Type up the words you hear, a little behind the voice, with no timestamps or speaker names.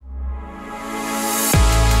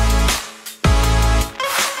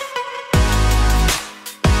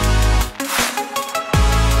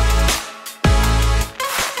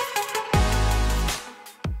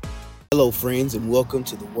Hello, friends, and welcome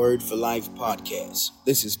to the Word for Life podcast.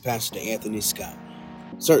 This is Pastor Anthony Scott.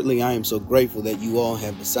 Certainly, I am so grateful that you all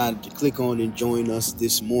have decided to click on and join us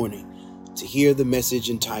this morning to hear the message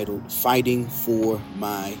entitled Fighting for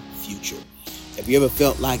My Future. Have you ever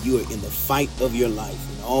felt like you are in the fight of your life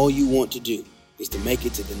and all you want to do is to make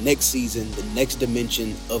it to the next season, the next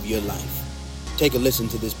dimension of your life? Take a listen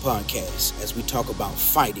to this podcast as we talk about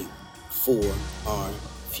fighting for our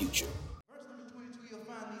future. Verse number 22, you'll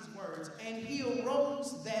find these words. And he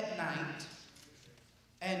arose that night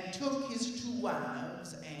and took his 2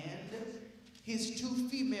 wives and his 2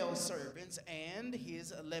 female servants and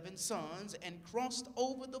his 11 sons and crossed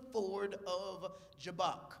over the ford of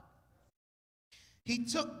Jabbok. He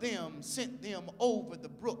took them, sent them over the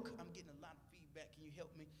brook. I'm getting a lot of feedback. Can you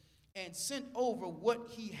help me? And sent over what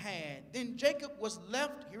he had. Then Jacob was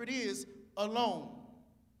left, here it is, alone.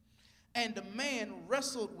 And the man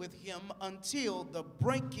wrestled with him until the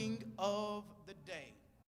breaking of the day.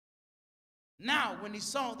 Now, when he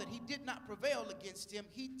saw that he did not prevail against him,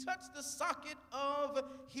 he touched the socket of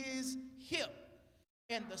his hip.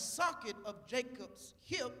 And the socket of Jacob's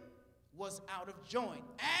hip was out of joint.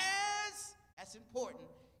 That's important,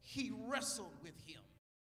 he wrestled with him.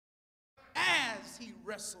 As he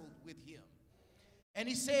wrestled with him. And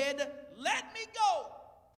he said, let me go.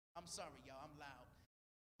 I'm sorry, y'all, I'm loud.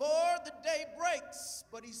 For the day breaks,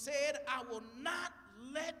 but he said, I will not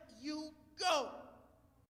let you go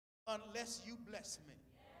unless you bless me.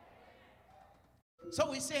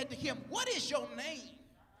 So he said to him, what is your name?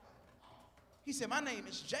 He said, my name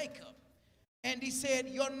is Jacob. And he said,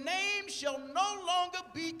 your name shall no longer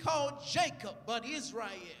be called Jacob, but Israel.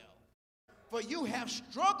 For you have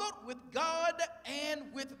struggled with God and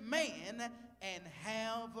with man and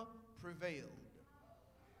have prevailed.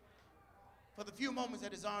 For the few moments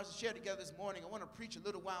that is ours to share together this morning, I want to preach a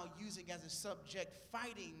little while using as a subject,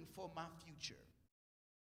 fighting for my future.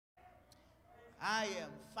 I am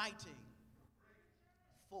fighting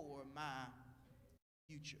for my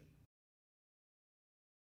future.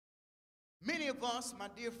 Many of us, my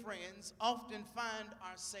dear friends, often find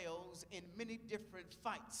ourselves in many different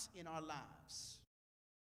fights in our lives.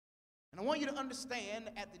 And I want you to understand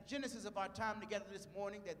at the genesis of our time together this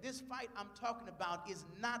morning that this fight I'm talking about is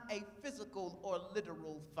not a physical or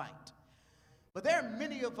literal fight. But there are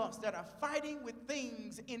many of us that are fighting with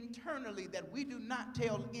things internally that we do not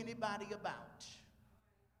tell anybody about.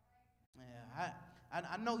 Yeah,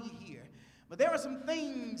 I know you're here. But there are some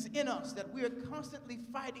things in us that we are constantly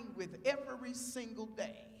fighting with every single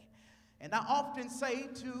day. And I often say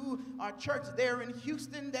to our church there in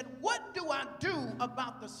Houston that what do I do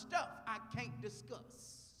about the stuff I can't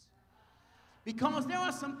discuss? Because there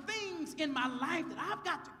are some things in my life that I've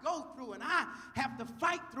got to go through and I have to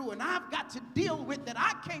fight through and I've got to deal with that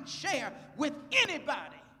I can't share with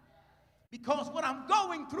anybody. Because what I'm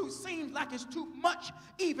going through seems like it's too much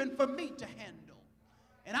even for me to handle.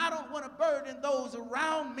 And I don't want to burden those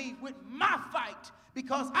around me with my fight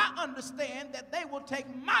because I understand that they will take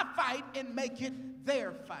my fight and make it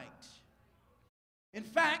their fight. In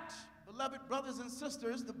fact, beloved brothers and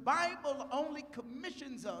sisters, the Bible only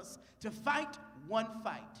commissions us to fight one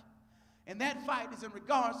fight. And that fight is in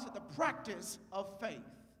regards to the practice of faith.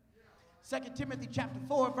 2 Timothy chapter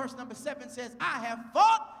 4, verse number 7 says, I have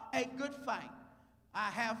fought a good fight.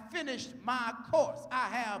 I have finished my course. I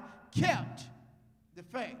have kept the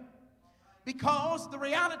faith. Because the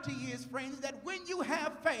reality is, friends, that when you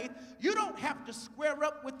have faith, you don't have to square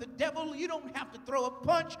up with the devil. You don't have to throw a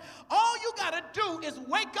punch. All you got to do is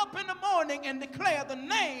wake up in the morning and declare the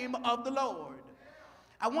name of the Lord.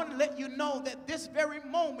 I want to let you know that this very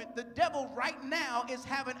moment, the devil right now is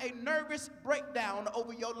having a nervous breakdown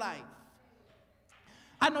over your life.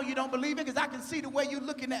 I know you don't believe it because I can see the way you're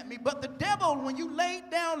looking at me. But the devil, when you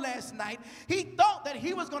laid down last night, he thought that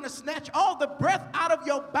he was going to snatch all the breath out of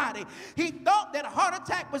your body. He thought that a heart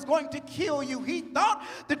attack was going to kill you. He thought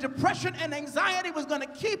the depression and anxiety was going to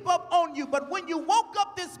keep up on you. But when you woke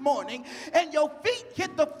up this morning and your feet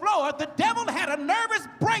hit the floor, the devil had a nervous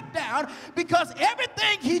breakdown because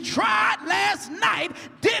everything he tried last night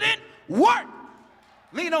didn't work.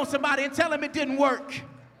 Lean on somebody and tell him it didn't work.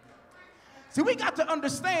 See, we got to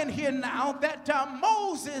understand here now that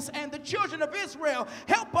Moses and the children of Israel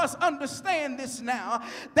help us understand this now,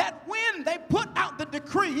 that when they put out the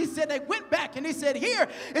decree, he said they went back and he said, here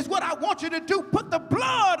is what I want you to do. Put the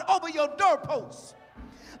blood over your doorposts.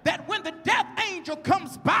 That when the death angel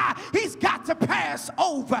comes by, he's got to pass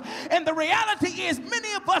over. And the reality is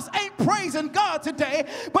many of us ain't praising God today,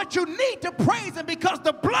 but you need to praise him because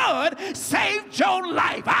the blood saved your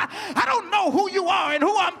life. I don't know who you are and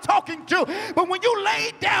who I'm talking to, but when you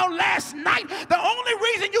laid down last night, the only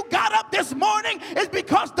reason you got up this morning is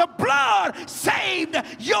because the blood saved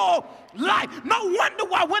your life. No wonder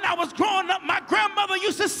why when I was growing up, my grandmother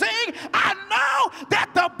used to sing, I know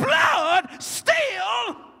that the blood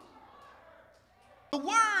still. The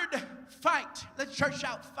word fight, let the church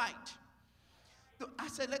shout fight. I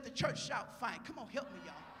said let the church shout fight. Come on, help me,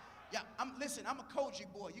 y'all. Yeah, listen, I'm a Koji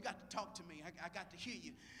boy. You got to talk to me. I got to hear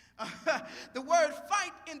you. The word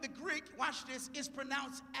fight in the Greek, watch this, is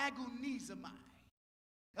pronounced agonizomai.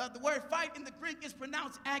 The word fight in the Greek is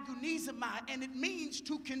pronounced agonizomai, and it means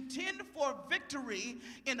to contend for victory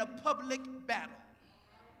in a public battle.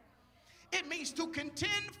 It means to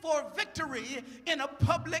contend for victory in a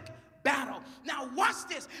public battle. Now watch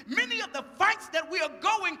this. Many of the fights that we are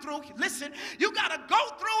going through, listen, you got to go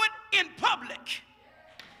through it in public,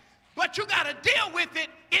 but you got to deal with it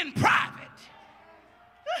in private.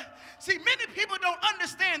 See, many people don't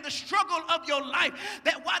understand the struggle of your life,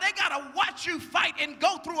 that while they got to watch you fight and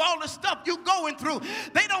go through all the stuff you're going through,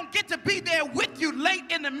 they don't get to be there with you late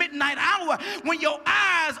in the midnight hour when your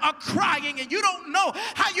eyes are crying and you don't know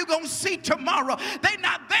how you're going to see tomorrow. They're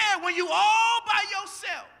not there when you all by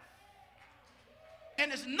yourself.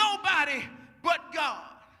 And it's nobody but God.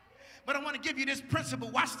 But I want to give you this principle.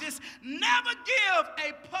 Watch this. Never give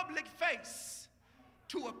a public face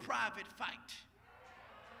to a private fight.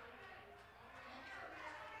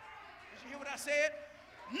 Did you hear what I said?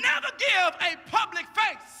 Never give a public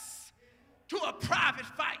face to a private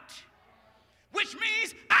fight. Which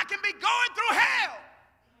means I can be going through hell,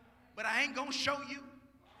 but I ain't going to show you.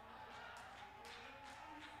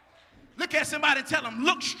 Look at somebody and tell them,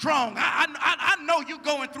 look strong. I know you're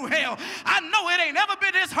going through hell. I know it ain't ever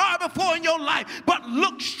been this hard before in your life, but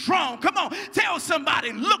look strong. Come on, tell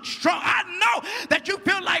somebody, look strong. I know that you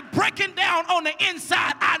feel like breaking down on the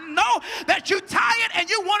inside. I know that you're tired and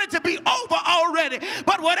you want it to be over already.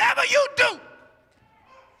 But whatever you do,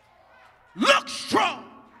 look strong.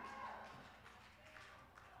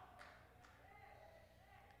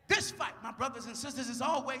 This fight, my brothers and sisters, is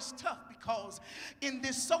always tough because in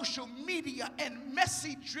this social media and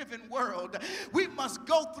message-driven world, we must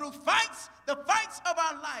go through fights, the fights of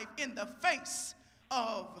our life in the face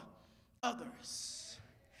of others.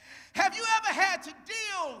 Have you ever had to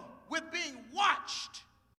deal with being watched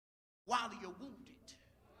while you're wounded?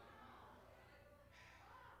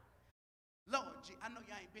 Lord, gee, I know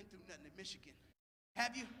y'all ain't been through nothing in Michigan.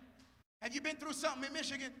 Have you? Have you been through something in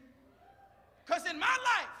Michigan? Because in my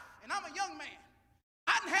life, and I'm a young man,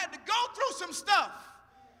 I had to go through some stuff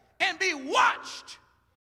and be watched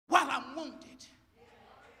while I'm wounded.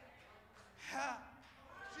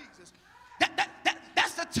 Jesus.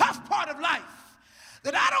 That's the tough part of life,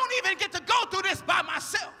 that I don't even get to go through this by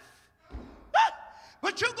myself.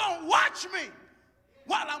 But you're going to watch me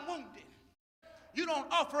while I'm wounded. You don't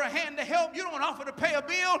offer a hand to help. You don't offer to pay a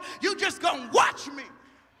bill. You just going to watch me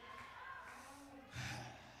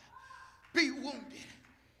be wounded.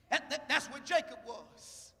 That's what Jacob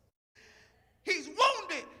was. He's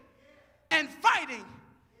wounded and fighting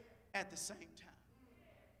at the same time.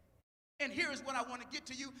 And here's what I want to get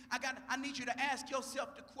to you. I need you to ask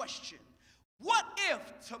yourself the question, what if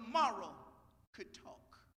tomorrow could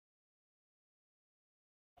talk?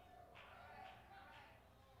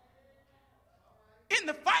 In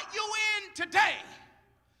the fight you're in today,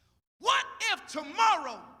 what if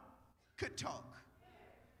tomorrow could talk?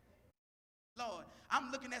 Lord,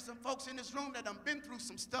 I'm looking at some folks in this room that have been through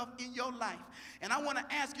some stuff in your life. And I want to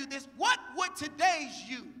ask you this. What would today's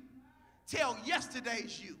you tell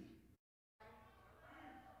yesterday's you?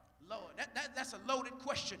 Lord, that's a loaded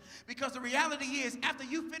question, because the reality is after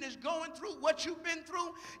you finish going through what you've been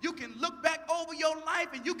through, you can look back over your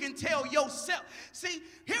life and you can tell yourself. See,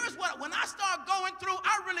 here's what, when I start going through,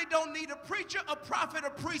 I really don't need a preacher, a prophet,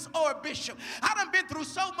 a priest, or a bishop. I done been through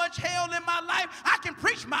so much hell in my life, I can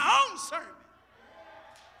preach my own sermon.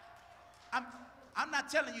 I'm not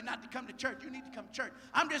telling you not to come to church. You need to come to church.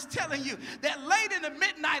 I'm just telling you that late in the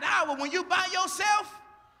midnight hour when you by yourself,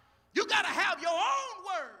 you got to have your own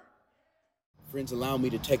word. Friends, allow me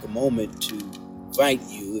to take a moment to invite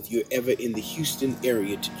you, if you're ever in the Houston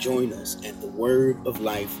area, to join us at the Word of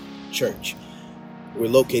Life Church. We're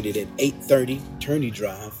located at 830 Turney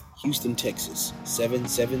Drive, Houston, Texas,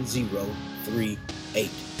 77038.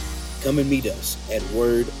 Come and meet us at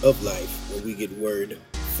Word of Life, where we get word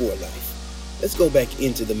for life. Let's go back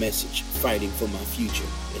into the message, Fighting for My Future,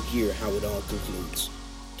 and hear how it all concludes.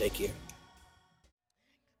 Take care.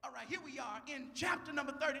 All right, here we are in chapter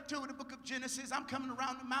number 32 of the book of Genesis. I'm coming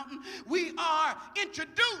around the mountain. We are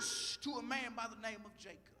introduced to a man by the name of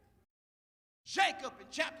Jacob. Jacob in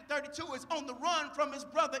chapter 32 is on the run from his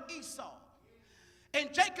brother Esau.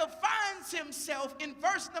 And Jacob finds himself in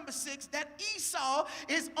verse number 6 that Esau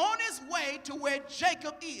is on his way to where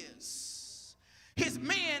Jacob is, his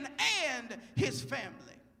men and his family.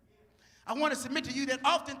 I want to submit to you that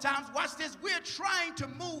oftentimes, watch this, we're trying to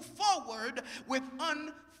move forward with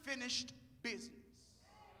unfinished business.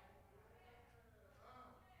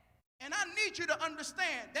 And I need you to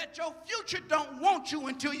understand that your future don't want you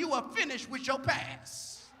until you are finished with your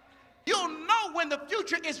past. You'll know when the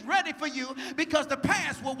future is ready for you because the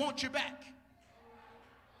past will want you back.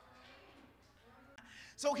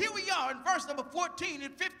 So here we are in verse number 14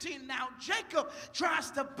 and 15 now. Jacob tries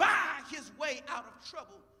to buy his way out of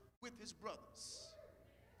trouble with his brothers,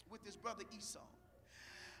 with his brother Esau.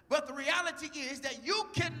 But the reality is that you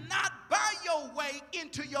cannot buy your way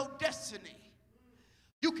into your destiny.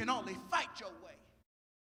 You can only fight your way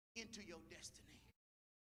into your destiny.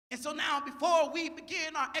 And so now, before we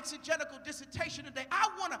begin our exegetical dissertation today, I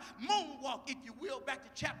want to moonwalk, if you will, back to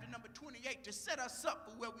chapter number 28 to set us up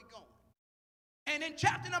for where we're going. And in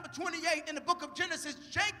chapter number 28 in the book of Genesis,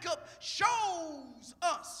 Jacob shows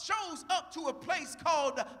up to a place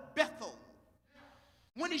called Bethel.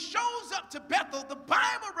 When he shows up to Bethel, the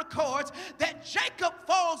Bible records that Jacob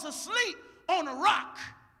falls asleep on a rock.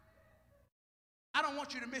 I don't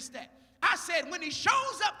want you to miss that. I said when he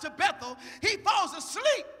shows up to Bethel, he falls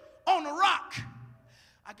asleep on a rock.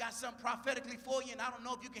 I got something prophetically for you, and I don't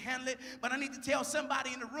know if you can handle it, but I need to tell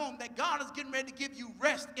somebody in the room that God is getting ready to give you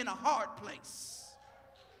rest in a hard place.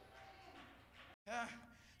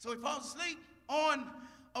 So he falls asleep on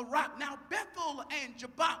a rock. Now, Bethel and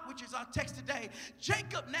Jabbok, which is our text today,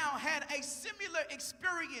 Jacob now had a similar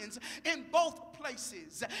experience in both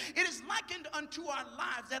places. It is likened unto our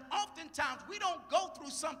lives that oftentimes we don't go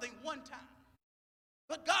through something one time,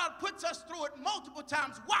 but God puts us through it multiple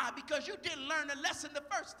times. Why? Because you didn't learn the lesson the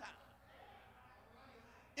first time.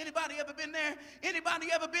 Anybody ever been there? Anybody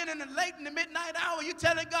ever been in the midnight hour? You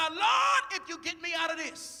telling God, Lord, if you get me out of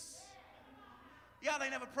this. Y'all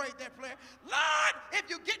ain't never prayed that prayer. Lord, if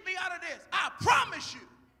you get me out of this, I promise you.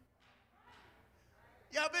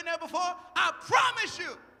 Y'all been there before? I promise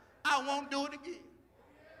you, I won't do it again.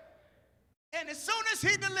 And as soon as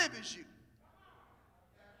he delivers you,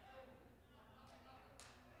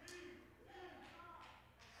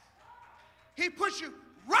 he puts you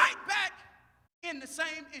right back in the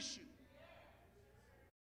same issue.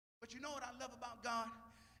 But you know what I love about God?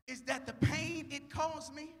 Is that the pain it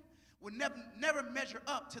caused me will never measure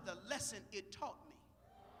up to the lesson it taught me.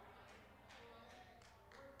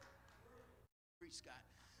 Praise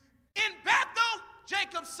God. In Bethel,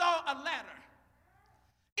 Jacob saw a ladder.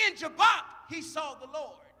 In Jabbok, he saw the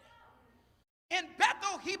Lord. In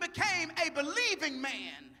Bethel, he became a believing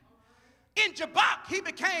man. In Jabbok, he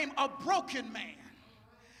became a broken man.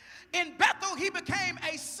 In Bethel, he became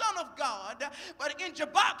a son of God, but in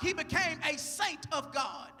Jabbok, he became a saint of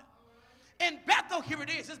God. In Bethel, here it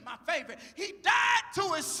is, this is my favorite. He died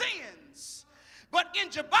to his sins, but in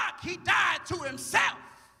Jabbok, he died to himself.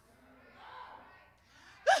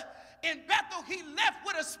 In Bethel, he left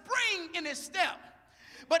with a spring in his step,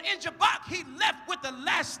 but in Jabbok, he left with a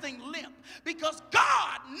lasting limp because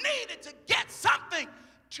God needed to get something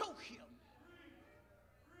to him.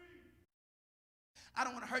 I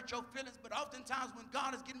don't want to hurt your feelings, but oftentimes when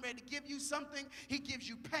God is getting ready to give you something, he gives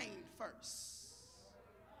you pain first.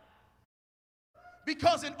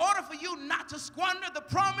 Because in order for you not to squander the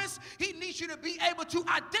promise, he needs you to be able to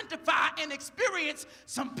identify and experience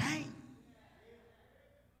some pain.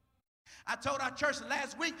 I told our church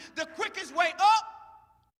last week, the quickest way up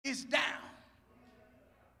is down.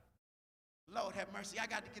 Lord have mercy, I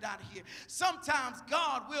got to get out of here. Sometimes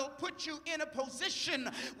God will put you in a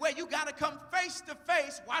position where you got to come face to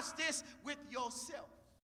face, watch this, with yourself.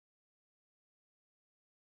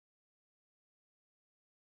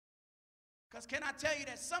 Because can I tell you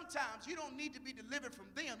that sometimes you don't need to be delivered from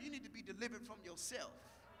them, you need to be delivered from yourself.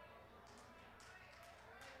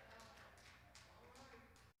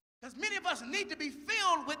 Because many of us need to be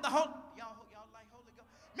filled with the Holy Ghost. Y'all like Holy Ghost?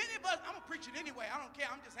 Many of us, I'm going to preach it anyway, I don't care,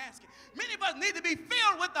 I'm just asking. Many of us need to be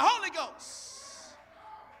filled with the Holy Ghost.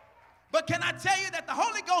 But can I tell you that the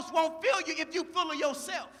Holy Ghost won't fill you if you're full of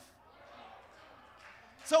yourself?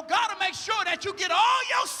 So God will make sure that you get all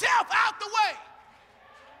yourself out the way.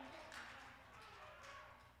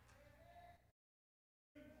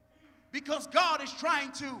 Because God is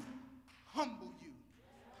trying to humble you.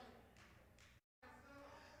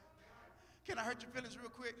 Can I hurt your feelings real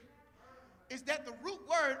quick? Is that the root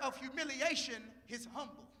word of humiliation is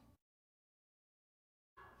humble.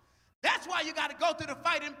 That's why you got to go through the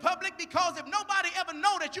fight in public, because if nobody ever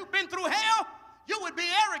know that you've been through hell, you would be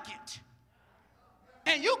arrogant.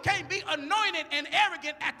 And you can't be anointed and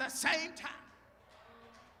arrogant at the same time.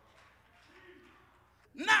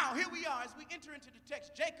 Now, here we are as we enter into the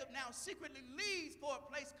text. Jacob now secretly leaves for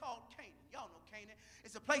a place called Canaan. Y'all know Canaan.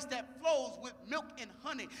 It's a place that flows with milk and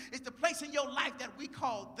honey. It's the place in your life that we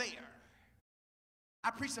call there. I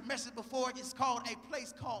preached a message before. It's called a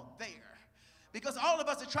place called there. Because all of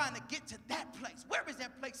us are trying to get to that place. Where is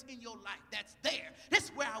that place in your life that's there? This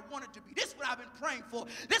is where I want it to be. This is what I've been praying for.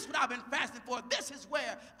 This is what I've been fasting for. This is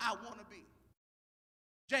where I want to be.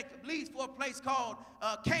 Jacob leaves for a place called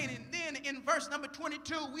Canaan. Then in verse number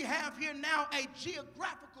 22, we have here now a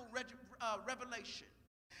geographical revelation.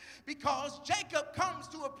 Because Jacob comes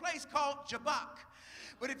to a place called Jabbok.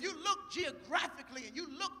 But if you look geographically and you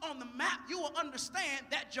look on the map, you will understand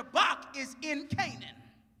that Jabbok is in Canaan.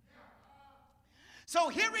 So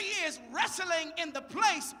here he is wrestling in the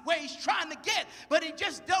place where he's trying to get, but he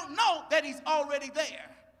just don't know that he's already there.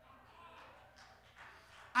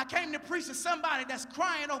 I came to preach to somebody that's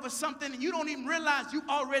crying over something and you don't even realize you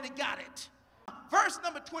already got it. Verse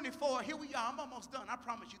number 24, here we are. I'm almost done, I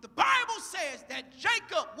promise you. The Bible says that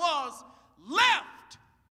Jacob was left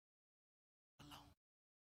alone.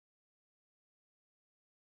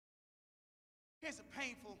 Here's a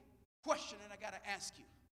painful question that I got to ask you.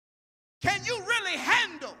 Can you really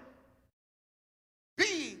handle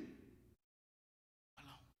being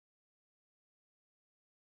alone?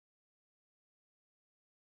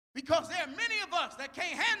 Because there are many of us that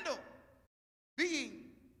can't handle being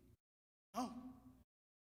alone.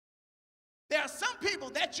 There are some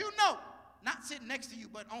people that you know, not sitting next to you,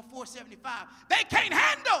 but on 475, they can't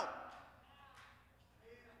handle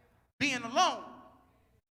being alone.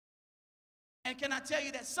 And can I tell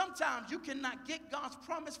you that sometimes you cannot get God's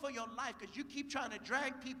promise for your life because you keep trying to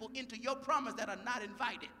drag people into your promise that are not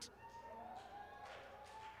invited.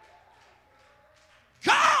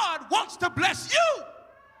 God wants to bless you,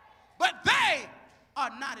 but they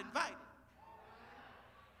are not invited.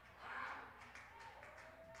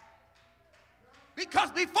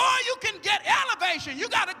 Because before you can get elevation, you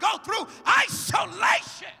got to go through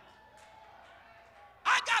isolation.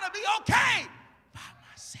 I got to be okay by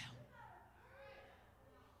myself.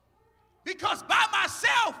 Because by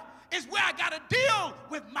myself is where I got to deal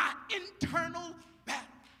with my internal battles.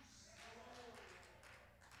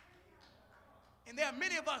 And there are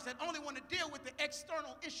many of us that only want to deal with the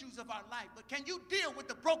external issues of our life. But can you deal with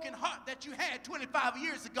the broken heart that you had 25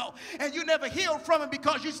 years ago and you never healed from it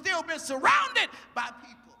because you've still been surrounded by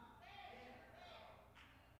people?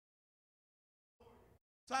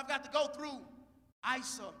 So I've got to go through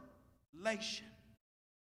isolation.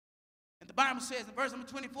 And the Bible says in verse number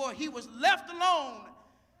 24, he was left alone,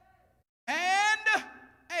 and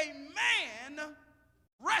a man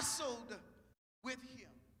wrestled with him.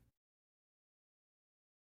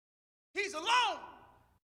 He's alone.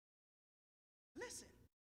 Listen.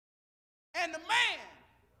 And the man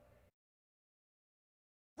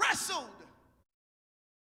wrestled.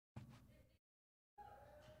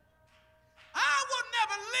 I will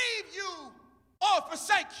never leave you or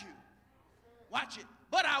forsake you. Watch it.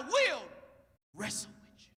 But I will wrestle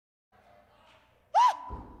with you.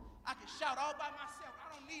 Woo! I can shout all by myself.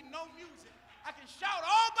 I don't need no music. I can shout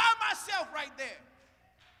all by myself right there.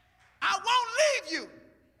 I won't leave you,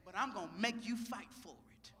 but I'm going to make you fight for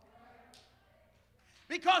it.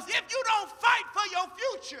 Because if you don't fight for your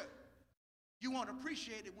future, you won't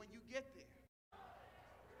appreciate it when you get there.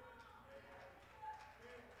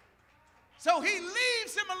 So he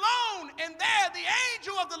leaves him alone, and there the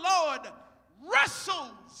angel of the Lord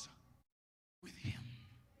wrestles with him.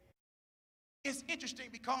 It's interesting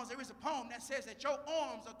because there is a poem that says that your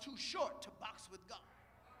arms are too short to box with God.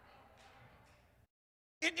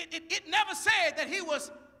 It never said that he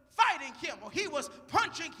was fighting him or he was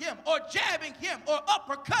punching him or jabbing him or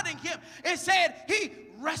uppercutting him. It said he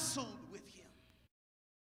wrestled with him.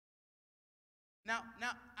 Now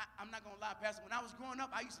I'm not going to lie, Pastor. When I was growing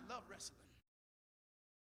up, I used to love wrestling.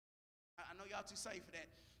 I know y'all too safe for that.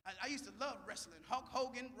 I used to love wrestling. Hulk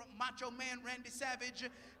Hogan, Macho Man, Randy Savage.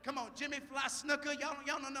 Come on, Jimmy Fly Snooker. Y'all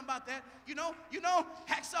know nothing about that. You know,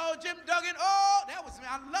 Hacksaw Jim Duggan. Oh, that was me.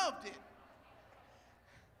 I loved it.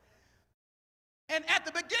 And at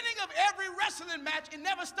the beginning of every wrestling match, it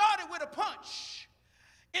never started with a punch.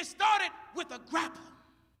 It started with a grapple.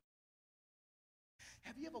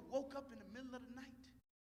 Have you ever woke up in the middle of the night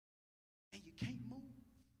and you can't move?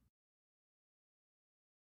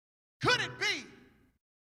 Could it be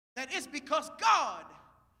that it's because God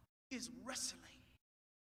is wrestling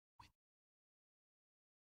with you?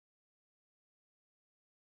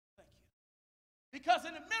 Thank you. Because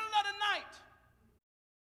in the middle of the night,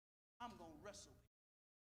 I'm going to wrestle with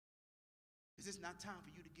you. because it's not time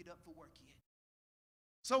for you to get up for work yet.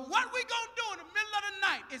 So what we're going to do in the middle of the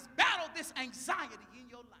night is battle this anxiety in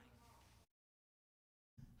your life.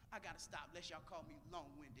 I got to stop, lest y'all call me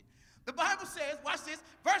long-winded. The Bible says, watch this,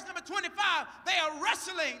 verse number 25, they are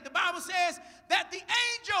wrestling. The Bible says that the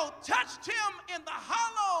angel touched him in the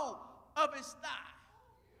hollow of his thigh.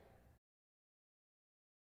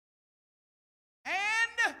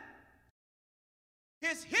 And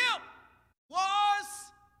his hip was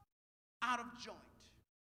out of joint.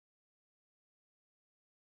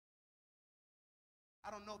 I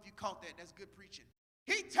don't know if you caught that. That's good preaching.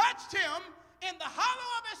 He touched him in the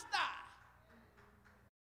hollow of his thigh,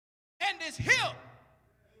 and his hip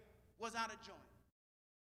was out of joint.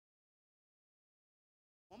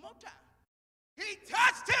 One more time. He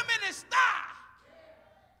touched him in his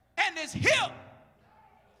thigh, and his hip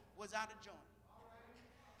was out of joint.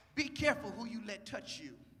 Be careful who you let touch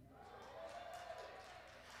you.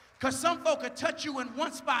 Because some folk will touch you in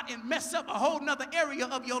one spot and mess up a whole nother area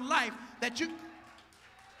of your life that you...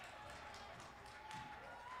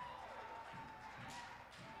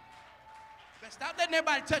 Stop letting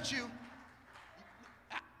everybody touch you.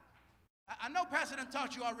 I know Pastor done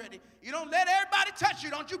taught you already. You don't let everybody touch you.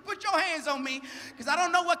 Don't you put your hands on me, because I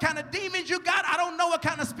don't know what kind of demons you got. I don't know what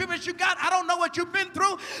kind of spirits you got. I don't know what you've been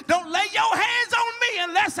through. Don't lay your hands on me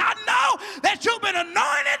unless I know that you've been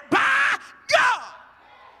anointed by God.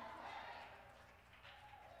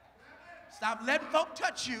 Stop letting folk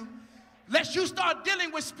touch you, lest you start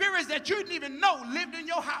dealing with spirits that you didn't even know lived in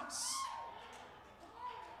your house.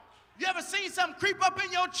 You ever seen something creep up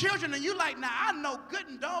in your children and you like, now I know good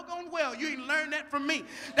and doggone well you ain't learned that from me.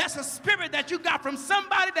 That's a spirit that you got from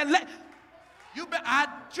somebody that let you. I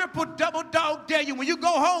triple double dog dare you. When you go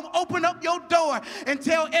home, open up your door and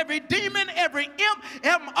tell every demon, every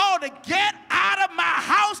imp, all to get out of my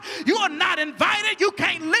house. You are not invited. You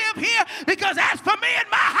can't live here, because as for me and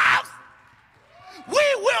my house,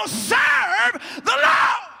 we will serve the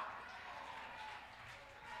Lord.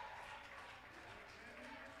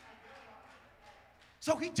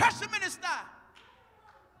 So he touched him in his thigh,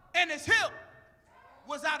 and his hip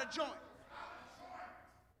was out of joint.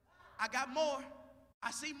 I got more. I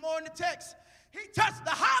see more in the text. He touched the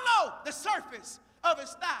hollow, the surface of his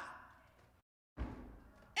thigh,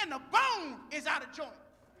 and the bone is out of joint.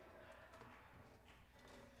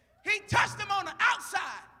 He touched him on the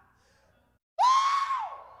outside,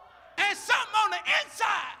 and something on the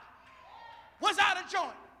inside was out of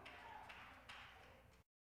joint.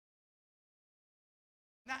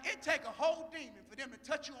 Now, it take a whole demon for them to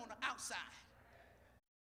touch you on the outside.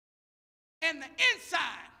 And the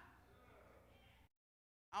inside,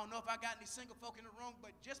 I don't know if I got any single folk in the room,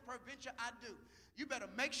 but just peradventure I do. You better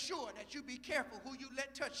make sure that you be careful who you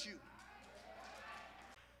let touch you.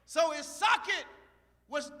 So his socket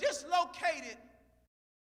was dislocated,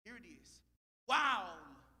 here it is, while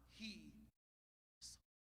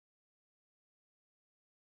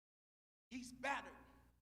he's battered,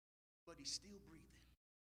 but he's still breathing.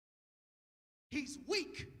 He's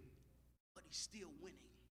weak, but he's still winning.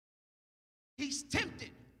 He's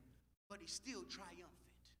tempted, but he's still triumphant.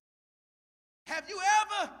 Have you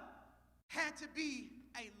ever had to be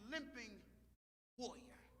a limping warrior?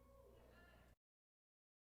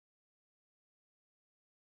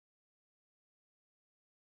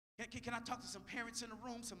 Can I talk to some parents in the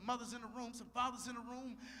room, some mothers in the room, some fathers in the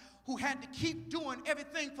room who had to keep doing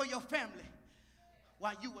everything for your family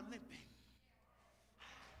while you were limping?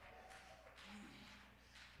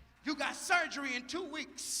 You got surgery in 2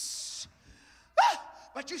 weeks,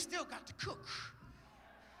 but you still got to cook.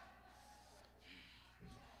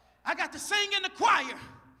 I got to sing in the choir,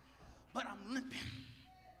 but I'm limping.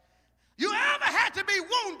 You ever had to be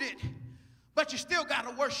wounded, but you still got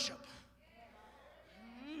to worship?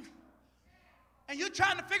 And you're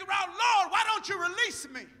trying to figure out, Lord, why don't you release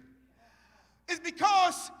me? It's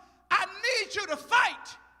because I need you to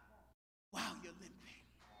fight while you're limping.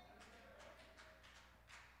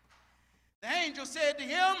 The angel said to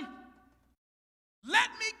him, let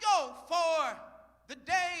me go, for the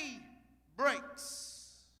day breaks.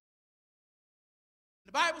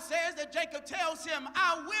 The Bible says that Jacob tells him,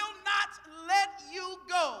 I will not let you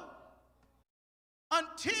go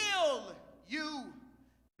until you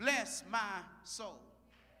bless my soul.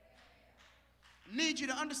 I need you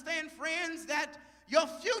to understand, friends, that your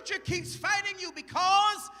future keeps fighting you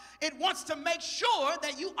because it wants to make sure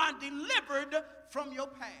that you are delivered from your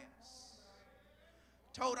past.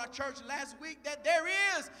 Told our church last week that there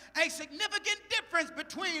is a significant difference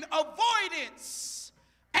between avoidance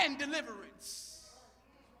and deliverance.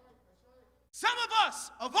 Some of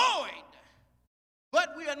us avoid,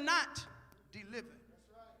 but we are not delivered.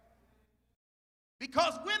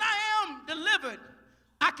 Because when I am delivered,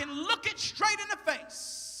 I can look it straight in the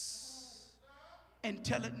face and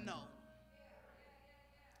tell it no.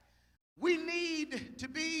 We need to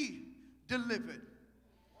be delivered.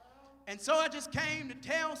 And so I just came to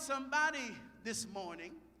tell somebody this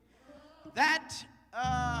morning that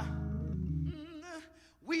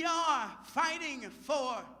we are fighting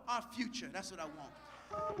for our future. That's what I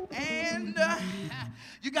want. And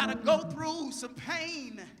you got to go through some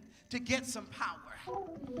pain to get some power.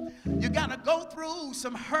 You got to go through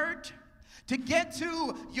some hurt to get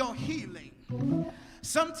to your healing.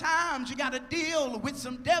 Sometimes you got to deal with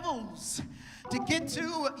some devils to get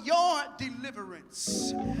to your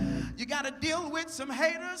deliverance. You got to deal with some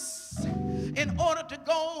haters in order to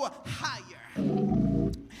go higher.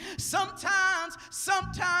 Sometimes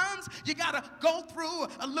you got to go through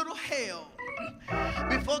a little hell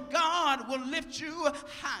before God will lift you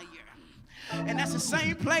higher. And that's the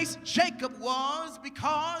same place Jacob was,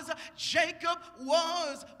 because Jacob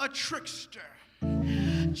was a trickster.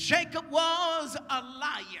 Jacob was a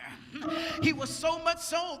liar. He was so much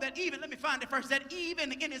so that even, let me find it first, that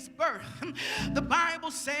even in his birth, the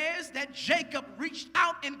Bible says that Jacob reached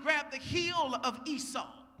out and grabbed the heel of Esau,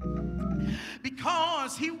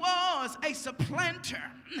 because he was a supplanter.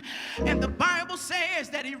 And the Bible says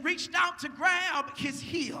that he reached out to grab his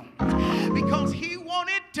heel because he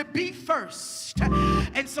wanted to be first.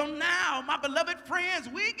 And so now, my beloved friends,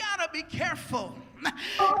 we gotta be careful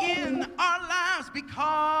in our lives,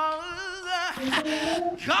 because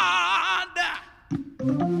God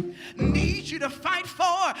needs you to fight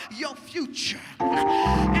for your future.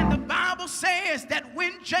 And the Bible says that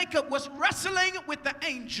when Jacob was wrestling with the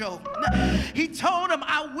angel, he told him,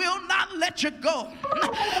 I will not let you go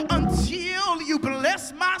until you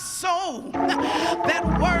bless my soul. That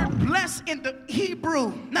word bless in the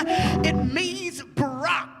Hebrew, it means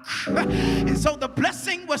barak. And so the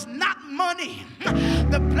blessing was not money.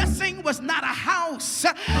 The blessing was not a house.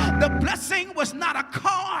 The blessing was not a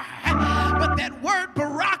car. But that word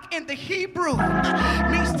barak in the Hebrew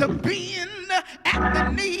means to bend at the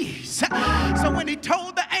knees. So when he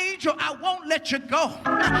told the angel, I won't let you go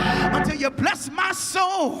until you bless my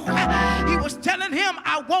soul, he was telling him,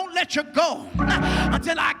 I won't let you go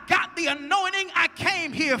until I got the anointing I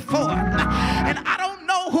came here for. And I don't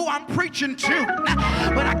know who I'm preaching to,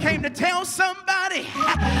 but I came to tell somebody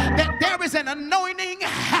that there is an anointing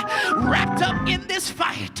wrapped up in this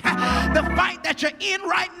fight. The fight that you're in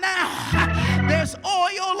right now, there's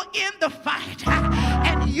oil in the fight,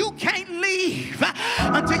 and you can't leave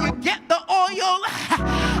until you get the oil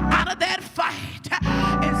out of that fight.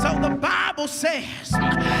 And so the Bible says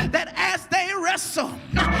that as they wrestle,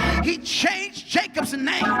 he changed Jacob's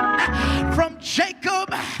name from Jacob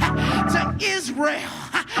to Israel.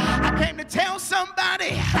 I came to tell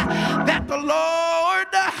somebody that the Lord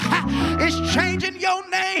is changing your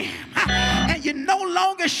name, and you no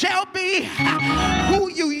longer shall be who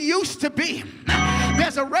you used to be.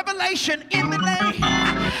 There's a revelation in the name,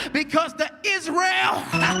 because the Israel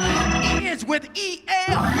is with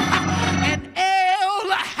E-L, and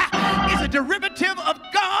El is a derivative of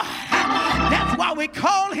God. That's why we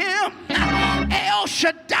call him El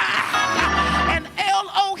Shaddai and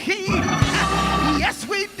Elohim. Yes,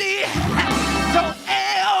 we did. So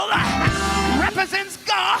El represents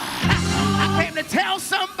God. I came to tell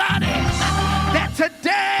somebody that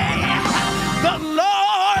today the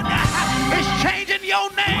Lord is changing your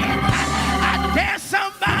name. I dare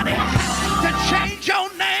somebody to change your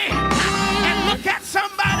name and look at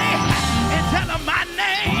somebody and tell them, my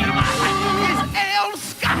name is El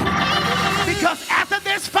Scott, because after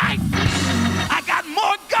this fight I got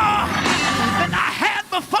more God than I had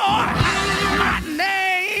before. My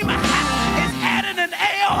name is added an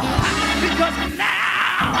L, because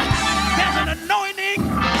now there's an anointing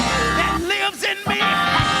that lives in me,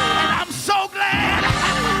 and I'm so glad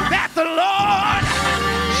that the Lord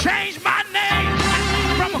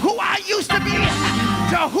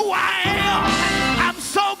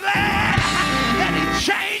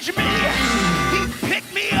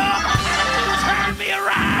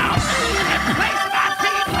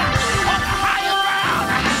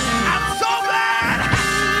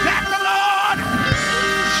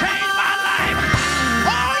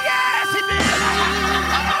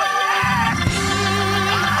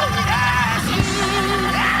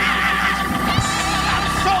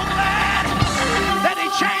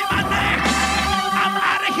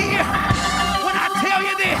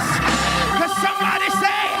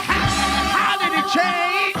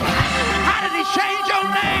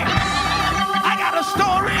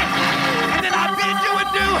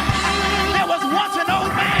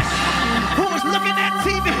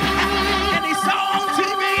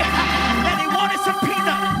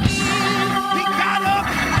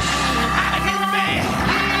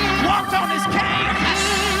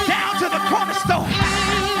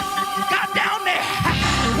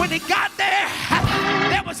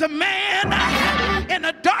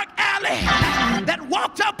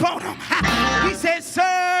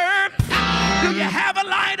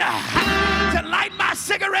light my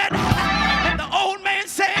cigarette? And the old man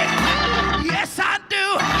said, yes, I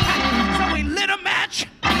do. So he lit a match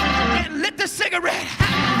and lit the cigarette,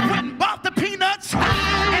 went and bought the peanuts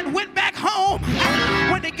and went back home.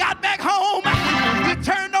 When he got back home, he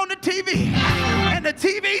turned on the TV, and the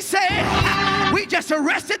TV said, we just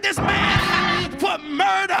arrested this man for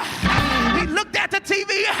murder. He looked at the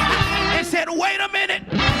TV and said, wait a minute.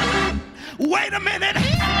 Wait a minute.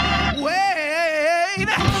 Wait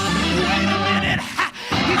a minute.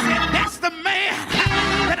 He said, that's the man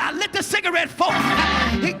that I lit the cigarette for.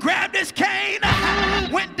 He grabbed his cane,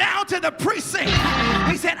 went down to the precinct.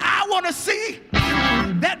 He said, I want to see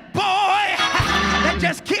that boy that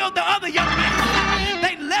just killed the other young man.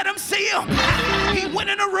 They let him see him. He went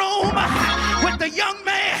in a room with the young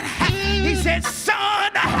man. He said,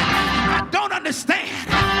 son, I don't understand.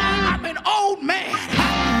 I'm an old man.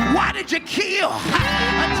 Why did you kill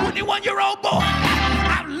a 21-year-old boy?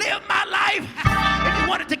 I've lived my life. If you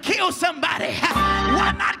wanted to kill somebody,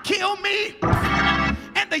 why not kill me?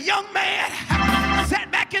 And the young man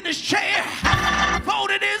sat back in his chair,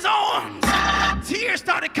 folded his arms. Tears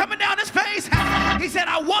started coming down his face. He said,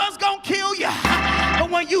 I was going to kill you, but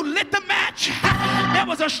when you lit the match, there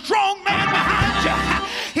was a strong man behind you.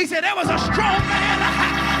 He said, there was a strong man,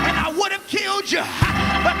 and I would have killed you,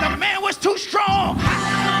 but the man was too strong.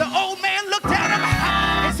 The old man looked at him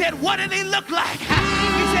and said, what did he look like?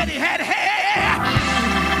 He said he had hair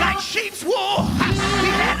like sheep's wool. He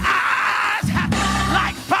had eyes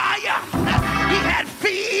like fire. He had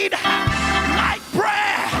feet like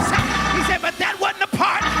brass. He said, but that wasn't the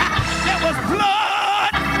part. There was blood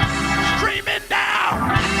streaming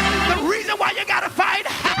down. The reason why you got to fight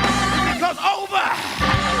is because over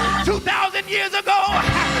 2,000 years ago,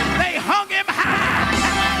 they hung him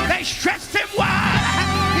high. They stretched him wide.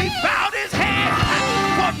 He bowed his head.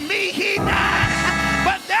 For me, he died.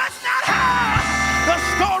 But that's not how the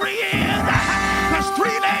story ends. Because 3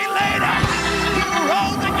 days later, he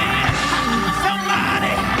rose again.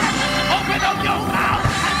 Somebody open up your mouth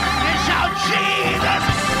and shout, Jesus.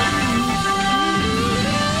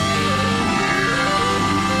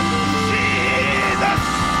 Jesus.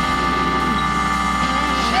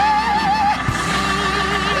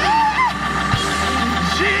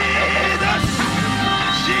 Jesus.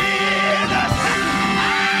 Jesus.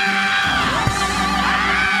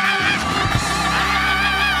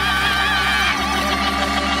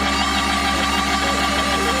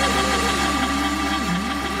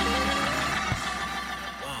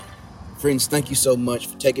 Friends, thank you so much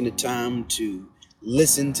for taking the time to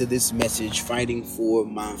listen to this message, Fighting for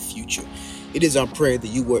My Future. It is our prayer that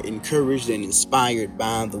you were encouraged and inspired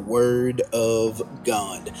by the Word of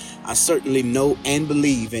God. I certainly know and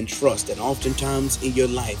believe and trust that oftentimes in your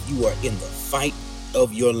life, you are in the fight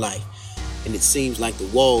of your life. And it seems like the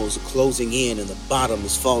walls are closing in and the bottom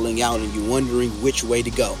is falling out and you're wondering which way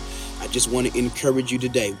to go. I just want to encourage you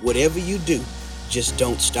today. Whatever you do, just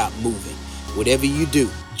don't stop moving. Whatever you do,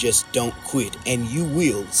 just don't quit, and you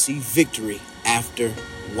will see victory after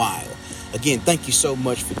a while. Again, thank you so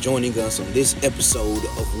much for joining us on this episode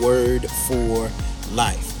of Word for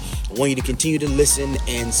Life. I want you to continue to listen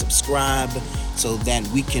and subscribe so that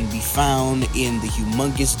we can be found in the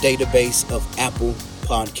humongous database of Apple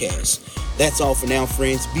Podcasts. That's all for now,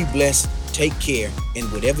 friends. Be blessed, take care,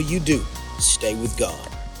 and whatever you do, stay with God.